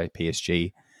apart by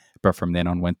PSG, but from then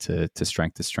on went to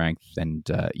strength to strength. And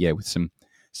with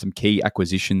some key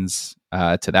acquisitions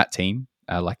to that team,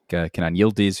 like Kenan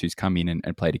Yildiz, who's come in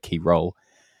and played a key role.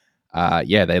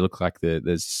 They look like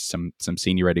there's some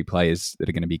senior ready players that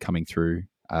are going to be coming through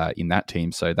in that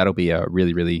team. So that'll be a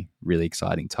really, really, really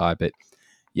exciting tie. But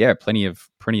yeah, plenty of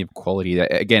quality.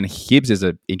 Again, Hibs is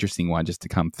an interesting one just to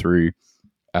come through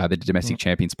the domestic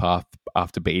champions path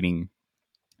after beating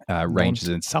Rangers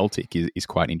and Celtic is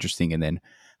quite interesting. And then,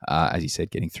 as you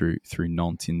said, getting through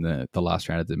Nantes in the last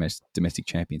round of the domestic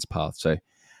champions path. So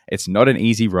it's not an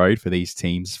easy road for these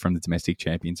teams from the domestic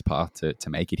champions path to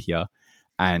make it here.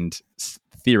 And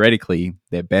theoretically,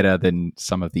 they're better than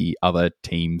some of the other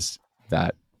teams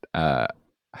that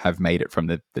have made it from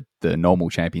the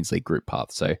normal Champions League group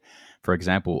path. So, for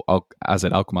example, AZ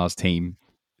Alkmaar's team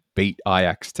beat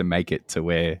Ajax to make it to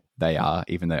where they are,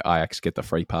 even though Ajax get the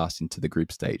free pass into the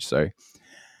group stage. So,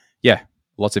 yeah,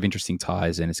 lots of interesting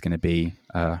ties, and it's going to be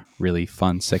a really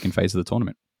fun second phase of the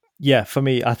tournament. Yeah, for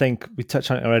me, I think we touched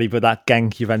on it already, but that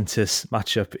Genk-Juventus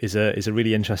matchup is a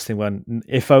really interesting one,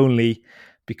 if only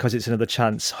because it's another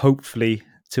chance, hopefully,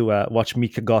 to watch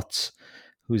Mika Götze,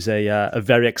 who's a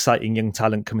very exciting young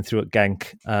talent coming through at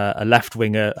Genk, a left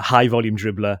winger, high volume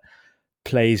dribbler,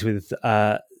 plays with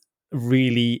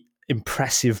really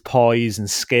impressive poise and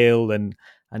skill, and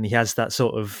he has that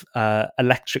sort of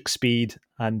electric speed,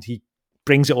 and he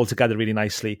brings it all together really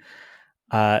nicely.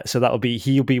 So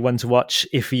he'll be one to watch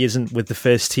if he isn't with the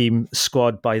first team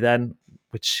squad by then,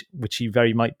 which he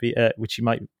which he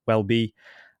might well be.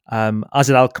 As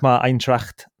an Alkmaar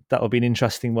Eintracht, that will be an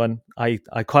interesting one. I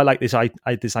quite like this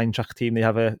Eintracht team. They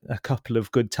have a couple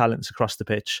of good talents across the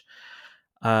pitch.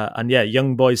 And yeah,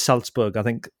 young boys Salzburg. I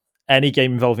think any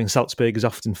game involving Salzburg is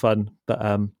often fun. But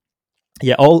and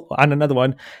another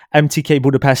one, MTK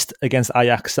Budapest against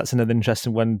Ajax. That's another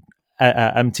interesting one.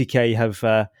 MTK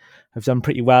have done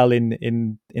pretty well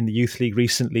in the youth league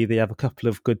recently. They have a couple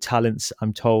of good talents,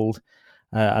 I'm told.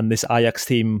 And this Ajax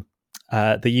team,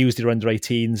 they use their under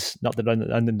 18s, not the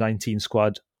under 19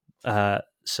 squad.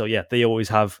 So yeah, they always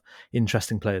have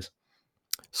interesting players.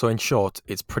 So in short,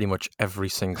 it's pretty much every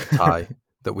single tie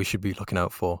that we should be looking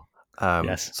out for.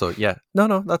 Yes. So yeah,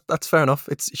 no, that's fair enough.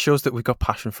 It shows that we've got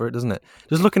passion for it, doesn't it?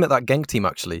 Just looking at that Genk team,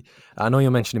 actually, I know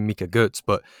you're mentioning Mika Goetz,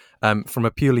 but from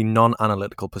a purely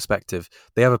non-analytical perspective,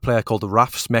 they have a player called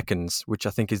Raf Smeckens, which I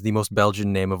think is the most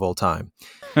Belgian name of all time.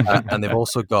 And they've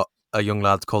also got a young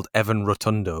lad called Evan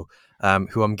Rotundo,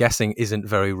 who I'm guessing isn't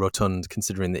very rotund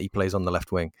considering that he plays on the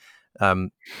left wing.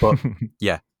 But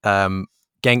yeah,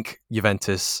 Genk,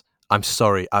 Juventus, I'm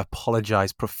sorry, I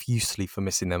apologise profusely for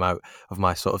missing them out of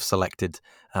my sort of selected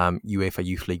UEFA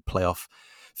Youth League playoff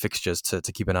fixtures to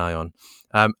keep an eye on.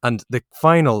 And the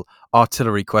final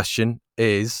artillery question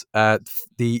is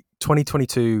the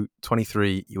 2022-23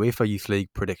 UEFA Youth League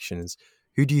predictions.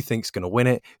 Who do you think is going to win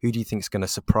it? Who do you think is going to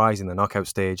surprise in the knockout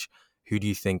stage? Who do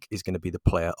you think is going to be the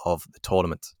player of the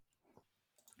tournament?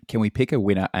 Can we pick a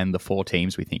winner and the 4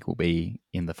 teams we think will be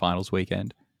in the finals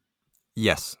weekend?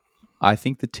 Yes. I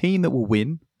think the team that will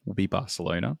win will be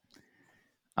Barcelona.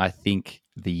 I think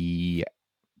the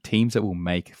teams that will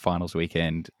make finals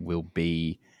weekend will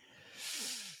be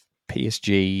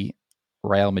PSG,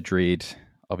 Real Madrid,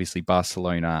 obviously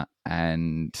Barcelona,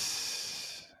 and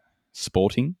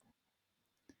Sporting.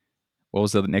 What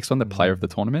was the next one? The player of the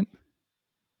tournament?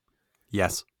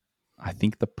 Yes. I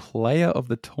think the player of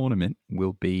the tournament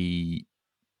will be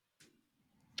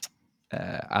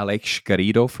Alex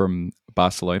Garrido from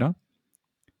Barcelona.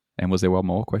 And was there one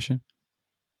more question?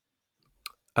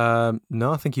 No,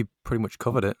 I think you pretty much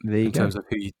covered it in terms of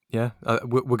who.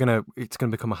 We're gonna. It's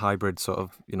gonna become a hybrid sort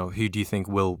of. Who do you think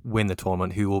will win the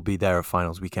tournament? Who will be there at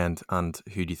finals weekend? And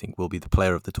who do you think will be the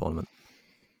player of the tournament?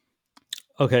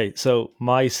 Okay, so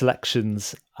my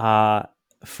selections are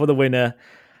for the winner.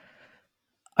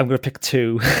 I'm going to pick 2.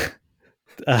 You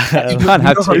can't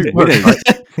have 2 winners.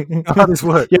 How does this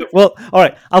work? Yeah, well, all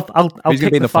right. I'll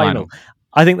pick the final.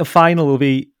 I think the final will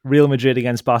be Real Madrid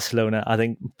against Barcelona. I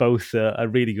think both are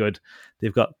really good.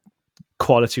 They've got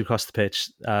quality across the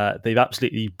pitch. They've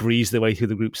absolutely breezed their way through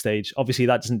the group stage. Obviously,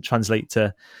 that doesn't translate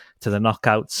to the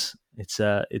knockouts.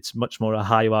 It's much more a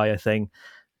high wire thing.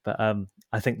 But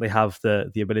I think they have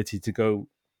the ability to go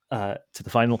to the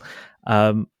final.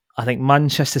 I think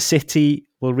Manchester City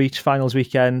will reach finals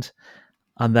weekend,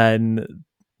 and then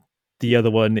the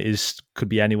other one could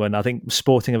be anyone. I think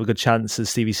Sporting have a good chance. As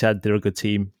Stevie said, they're a good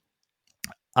team.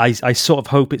 I sort of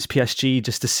hope it's PSG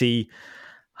just to see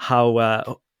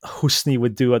how Husni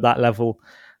would do at that level.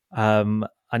 And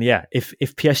yeah, if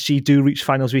PSG do reach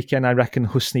finals weekend, I reckon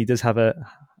Husni does have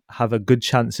a good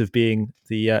chance of being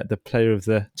the player of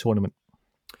the tournament.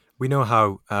 We know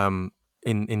how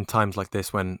in times like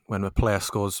this, when a player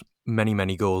scores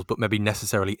many goals, but maybe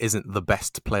necessarily isn't the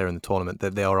best player in the tournament,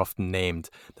 that they are often named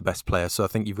the best player. So I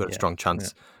think you've got a strong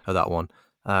chance of that one.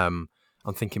 I'm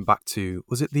thinking back to,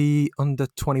 was it the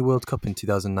Under-20 World Cup in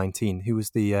 2019? Who was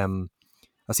the...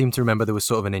 I seem to remember there was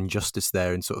sort of an injustice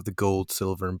there in sort of the gold,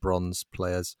 silver and bronze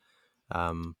players.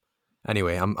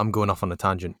 Anyway, I'm going off on a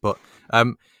tangent. But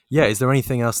is there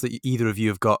anything else that either of you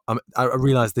have got? I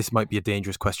realise this might be a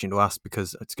dangerous question to ask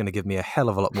because it's going to give me a hell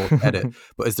of a lot more to edit.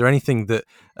 But is there anything that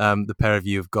the pair of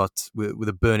you have got with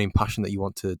a burning passion that you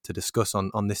want to discuss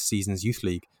on this season's Youth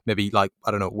League? Maybe like,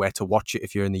 I don't know, where to watch it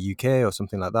if you're in the UK or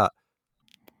something like that.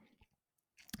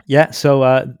 Yeah,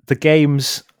 so the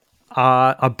games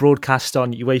are broadcast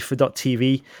on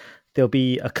UEFA.tv. There'll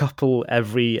be a couple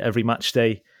every match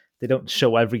day. They don't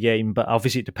show every game, but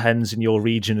obviously it depends in your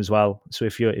region as well. So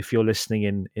if you're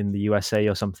listening in the USA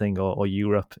or something or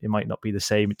Europe, it might not be the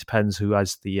same. It depends who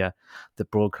has the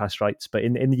broadcast rights. But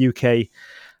in the UK,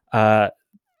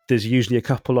 there's usually a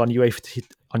couple on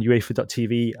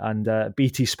UEFA.tv, and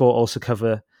BT Sport also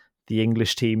cover the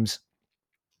English teams.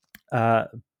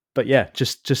 But yeah,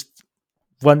 just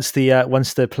once the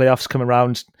playoffs come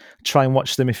around, try and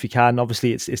watch them if you can.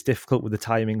 Obviously, it's difficult with the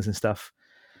timings and stuff.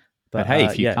 But hey,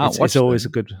 if you can't watch it's always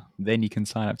them, a good. then you can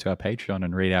sign up to our Patreon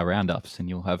and read our roundups, and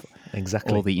you'll have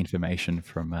all the information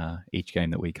from each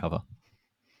game that we cover.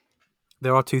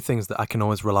 There are two things that I can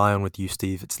always rely on with you,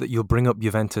 Steve. It's that you'll bring up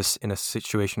Juventus in a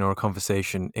situation or a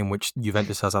conversation in which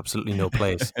Juventus has absolutely no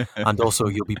place, and also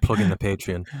you'll be plugging the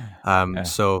Patreon.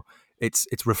 So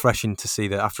it's refreshing to see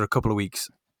that after a couple of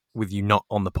weeks with you not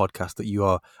on the podcast, that you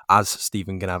are as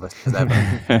Stephen Ganavas as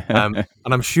ever.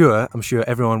 And I'm sure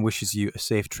everyone wishes you a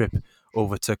safe trip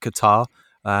over to Qatar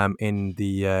in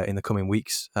the coming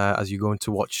weeks as you're going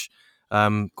to watch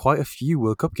quite a few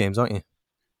World Cup games, aren't you?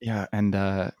 Yeah,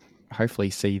 and hopefully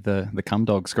see the Cum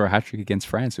Dog score a hat-trick against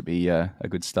France would be a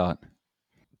good start.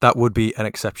 That would be an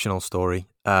exceptional story,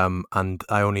 and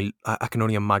I can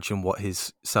only imagine what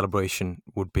his celebration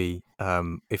would be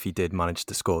if he did manage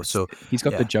to score. So he's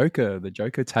got the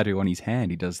Joker tattoo on his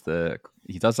hand. He does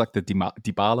like the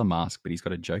Dybala mask, but he's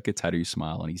got a Joker tattoo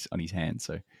smile on his hand.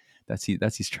 So that's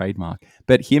his trademark.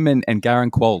 But him and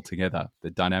Garan Quoll together, the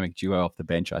dynamic duo off the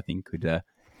bench, I think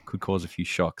could cause a few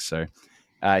shocks. So.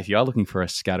 If you are looking for a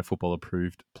Scatter Football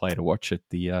approved player to watch at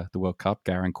the World Cup,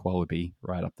 Garan Quoll would be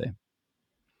right up there.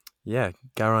 Yeah,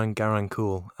 Garan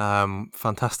Quoll.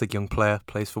 Fantastic young player,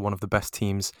 plays for one of the best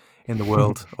teams in the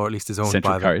world, or at least is owned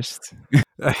Central by them. Coast.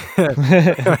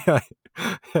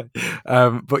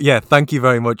 But yeah, thank you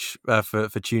very much for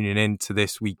tuning in to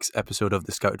this week's episode of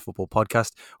the Scouted Football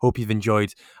Podcast. Hope you've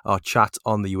enjoyed our chat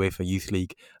on the UEFA Youth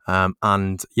League.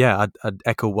 And yeah, I'd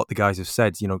echo what the guys have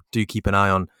said. Do keep an eye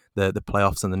on the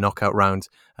playoffs and the knockout round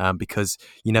because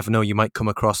you never know, you might come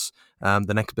across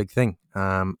the next big thing,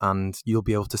 and you'll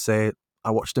be able to say,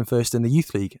 I watched them first in the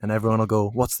Youth League, and everyone will go,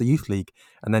 what's the Youth League?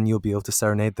 And then you'll be able to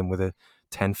serenade them with a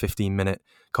 10-15 minute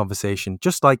conversation,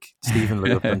 just like Steve and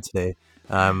Llew have done today,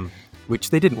 which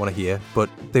they didn't want to hear, but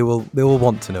they will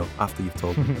want to know after you've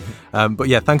told them. But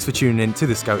yeah, thanks for tuning in to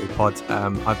the Scouted Pod.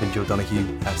 I've been Joe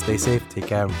Donoghue. Stay safe, take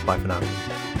care, and bye for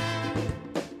now.